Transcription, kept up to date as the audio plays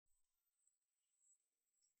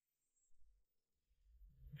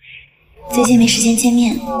最近没时间见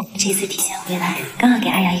面，这次提前回来，刚好给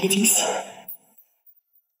阿瑶一个惊喜。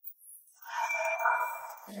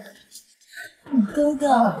哥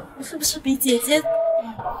哥，是不是比姐姐？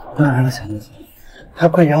当然了，小姐姐，还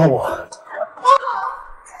快咬我！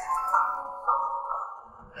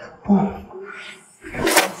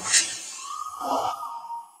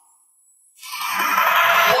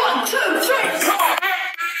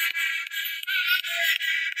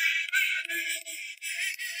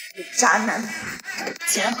渣男，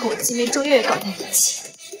竟然和我继妹周月搞在一起！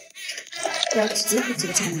我要直接和这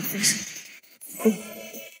个渣男分手！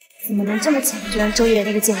怎么能这么巧就让周月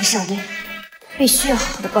那个贱人上位？必须要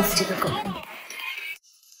好好的报复这个狗！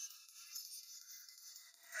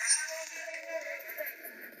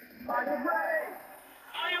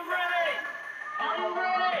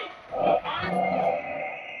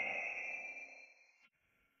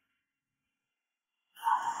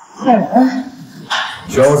坏人。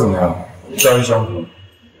学我怎么样？教育相同，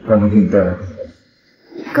但能给你带来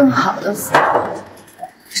更好的服务。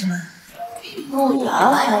什么？比路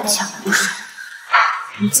遥还要强不少。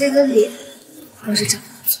你这个脸倒是长得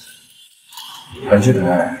不错。感谢疼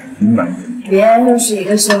爱，你满意？别人都是一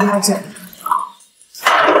个绣花针，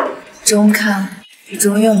中看不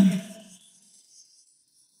中用。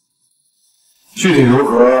具体如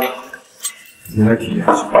何，你来体验一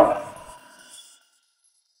下。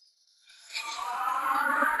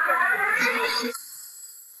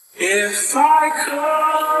If I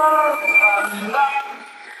could,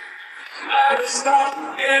 I'd stop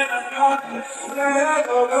in a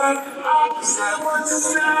forever. Someone to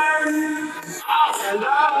say, I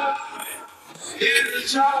love.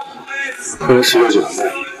 喝了16酒菜，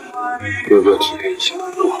要不要体验一下？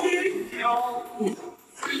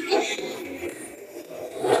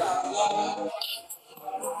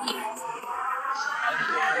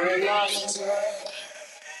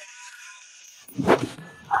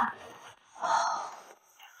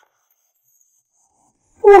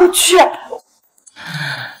我去，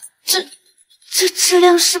这质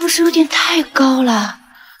量是不是有点太高了？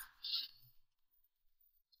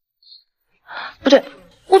不对，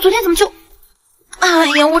我昨天怎么就……哎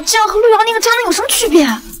呀，我这样和陆瑶那个渣男有什么区别？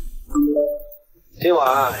今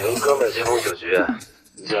晚有个哥们儿结婚酒局，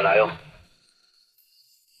记得来哟。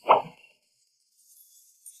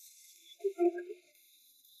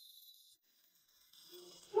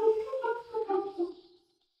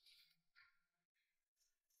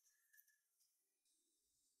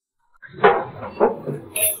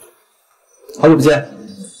好久不见，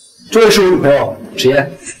这位是我女朋友芷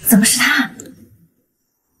嫣。怎么是他？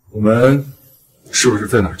我们是不是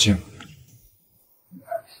在哪儿见过？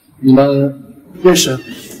你们认识？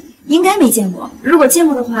应该没见过，如果见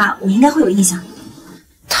过的话，我应该会有印象。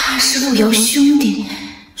他是陆瑶兄弟，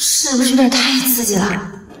是不是有点太刺激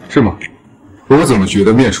了？是吗？我怎么觉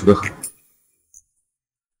得面熟的很？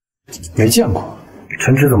没见过，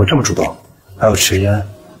陈直怎么这么主动？还有芷嫣。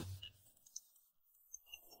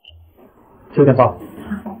9点报。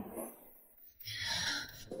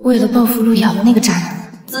为了报复陆瑶那个渣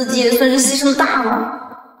男，自己也算是牺牲大了。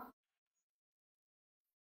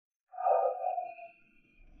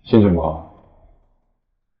心情不好，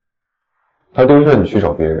他盯着你去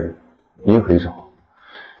找别人，你也可以找。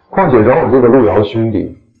况且找我这个陆瑶兄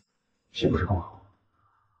弟，岂不是更好？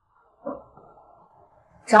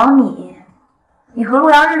找你，你和陆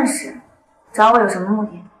瑶认识，找我有什么目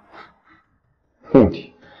的？目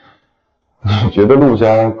的？你觉得陆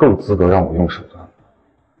家够资格让我用手段？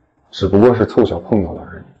只不过是凑巧碰到了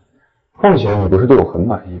而已。况且你不是对我很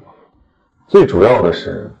满意吗？最主要的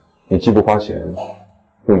是，你既不花钱，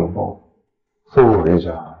又拥抱我，作为我这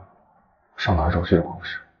家，上哪找这种好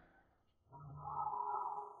事？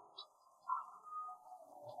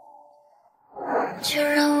就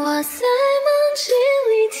让我在梦境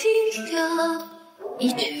里停留，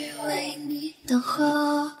一直为你等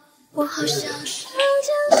候。我好像时间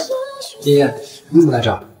失去。爷爷，你怎么来这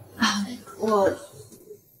儿？啊，我……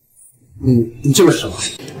你这个是什么？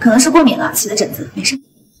可能是过敏了，起的疹子，没事。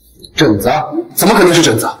疹子？怎么可能是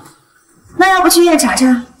疹子？那要不去医院查查？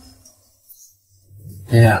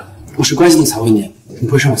爷爷，我是关心你才问你，你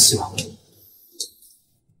不会生我气吧？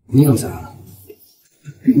你怎么才来了？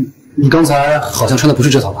你刚才好像穿的不是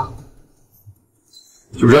这套吧？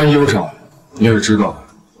就这衣服上，你也是知道的，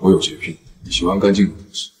我有洁癖，喜欢干净的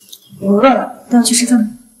东西。我饿了，带我去吃饭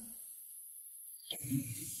吧。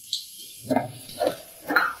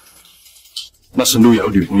那是陆瑶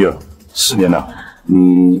女朋友，4年了。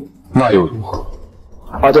那又如何？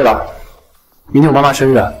啊，对了，明天我妈妈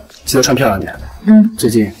生日，记得穿漂亮点。最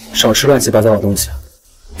近少吃乱七八糟的东西。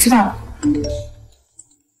知道了。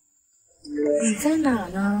你在哪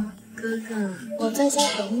呢？哥哥，我在家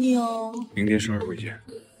等你哦。明天生日会见。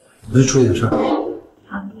不是出了点事儿。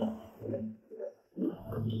好。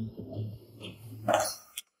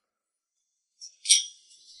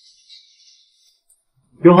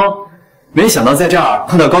哟呵，没想到在这儿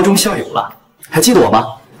碰到高中校友了，还记得我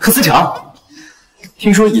吗？贺思成。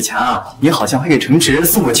听说以前啊，你好像还给程直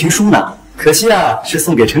送过情书呢，可惜啊，是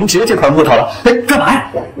送给程直这块木头了。哎，干嘛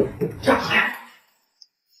呀？干嘛呀？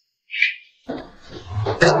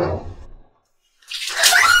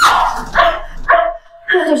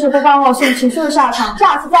这就是不帮我送情书的下场，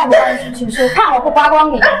下次再不帮你送情书，看我不扒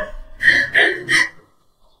光你！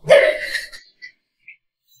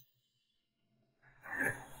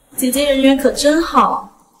姐姐人缘可真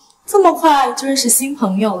好，这么快就认识新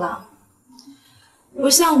朋友了。不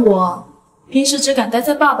像我，平时只敢待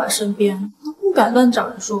在爸爸身边，不敢乱找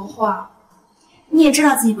人说话。你也知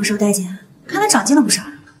道自己不受待见，看来长进了不少。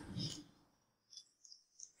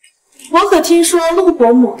我可听说陆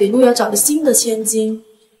伯母给陆瑶找了新的千金，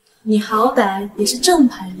你好歹也是正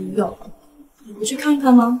牌女友，你不去看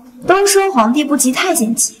看吗？都说皇帝不急太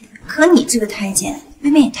监急，可你这个太监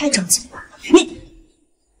未免也太正经了吧？你，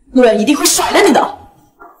陆瑶一定会甩了你的。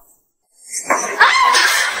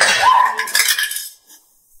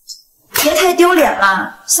别太丢脸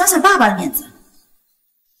了，想想爸爸的面子。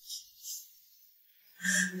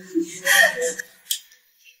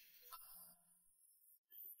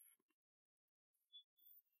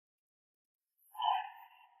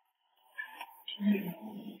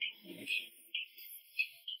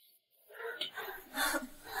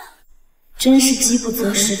真是饥不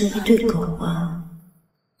择食的一对狗啊！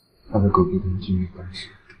他在隔壁跟金玉办事，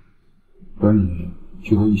而你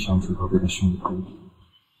却都一想嘴巴被他兄弟勾住，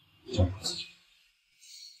这样自己。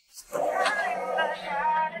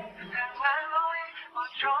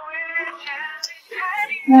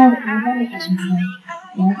那我刚刚的发现出来，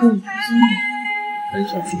我要跟你分心了，很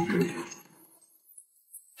想去跟你。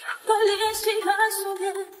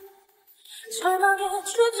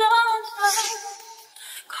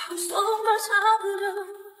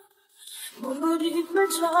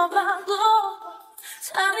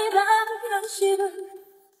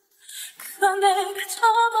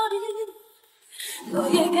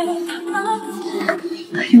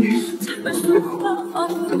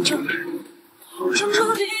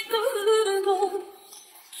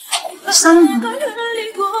 伤了。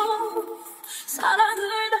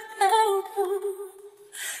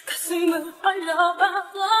 가슴을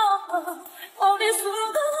벌려봐도 버릴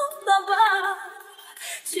수가 없나 봐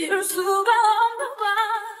지울 수가 없나 봐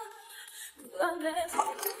그 안에서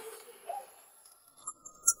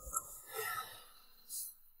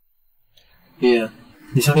叶，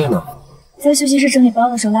你项链呢？在休息室整理包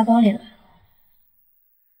的时候拉包里了。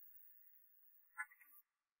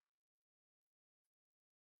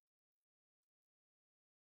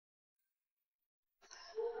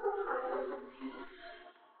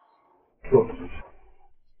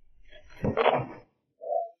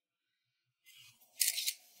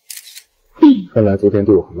看来昨天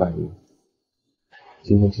对我很满意，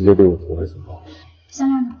今天直接对我投怀送抱。项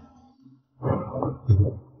链呢？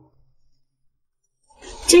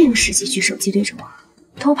这个时机举手机对着我，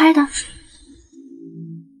偷拍的。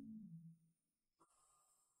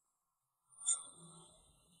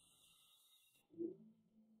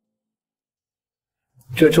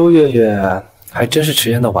这周月月还真是迟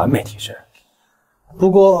延的完美替身。不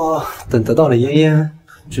过等得到了嫣嫣，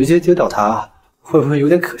直接丢掉她，会不会有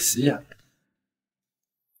点可惜呀？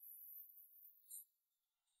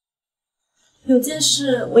 有件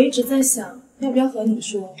事我一直在想，要不要和你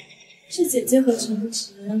说？是姐姐和程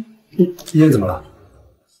直。嫣嫣怎么了？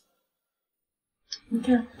你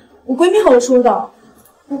看，我闺蜜和我说的。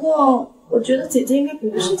不过我觉得姐姐应该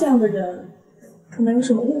不是这样的人，可能有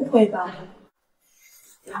什么误会吧。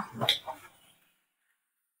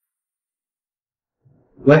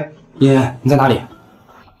喂，嫣嫣，你在哪里？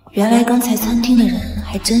原来刚才餐厅的人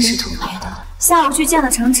还真是偷拍的。下午去见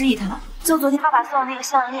了程直一趟，就昨天爸爸送的那个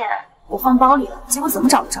项链。 我放包里了，结果怎么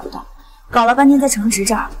找都找不到，搞了半天在程直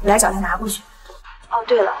这儿，我来找他拿过去。哦，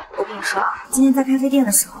对了，我跟你说啊，今天在咖啡店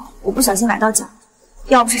的时候，我不小心崴到脚，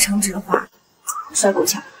要不是程直的话，摔够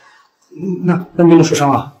呛。那你有没有受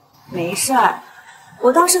伤啊？没事儿，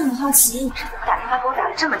我倒是很好奇，你是怎么打电话给我打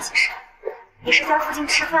的这么及时？你是在附近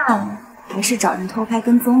吃饭，还是找人偷拍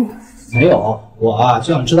跟踪我？没有，我啊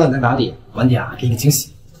就想知道你在哪里，晚点啊给你惊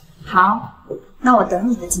喜。好，那我等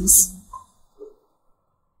你的惊喜。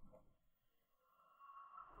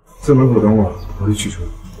 在门口等我，我去取车。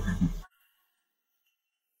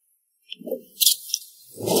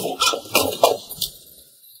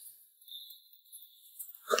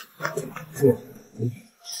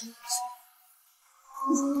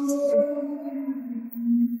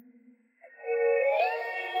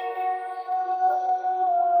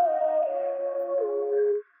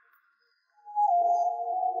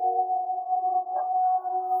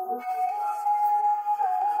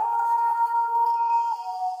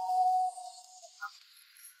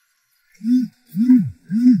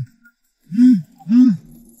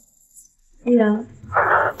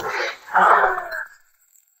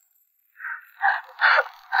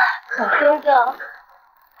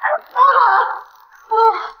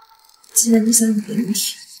既然你想有问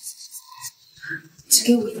题，只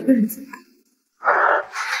给我一个人怎么办？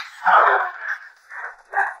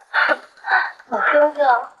好哥哥，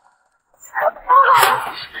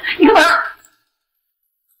你干嘛？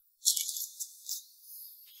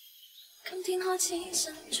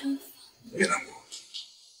别难过。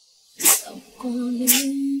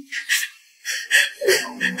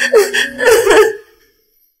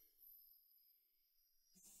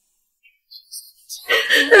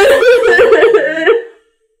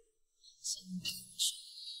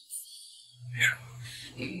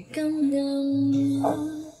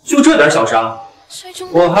就这点小伤，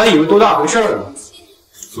我还以为多大回事呢。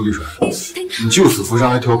苏丽水，你救死扶伤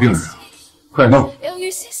还挑病人啊！快点弄！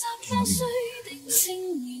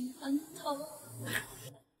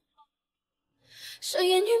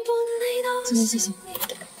今天谢谢你。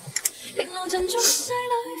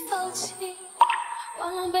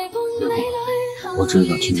我只是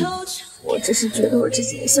想亲你，我只是觉得我之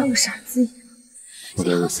前像个傻子一样。我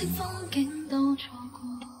在这陪你。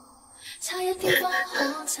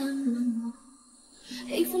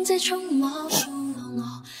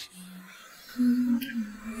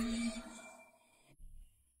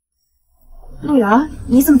陆遥，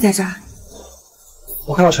你怎么在这儿？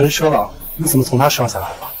我看到陈车了，你怎么从他车上下来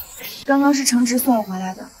了？刚刚是程直送我回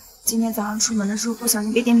来的。今天早上出门的时候不小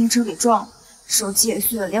心被电瓶车给撞了，手机也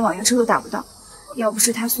碎了，连网约车都打不到。要不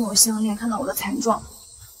是他送我项链，看到我的残状，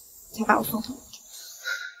才把我送回来。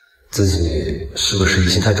自己是不是疑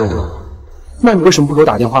心太重了？那你为什么不给我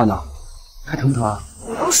打电话呢？还疼不疼啊？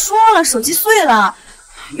我都说了，手机碎了，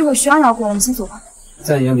一会儿徐阳要过来，你先走吧。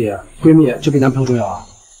在你眼里，闺蜜就比男朋友重要啊？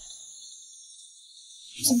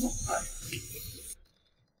先走。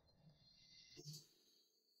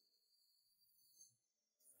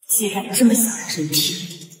既然这么想人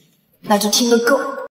听，那就听个够。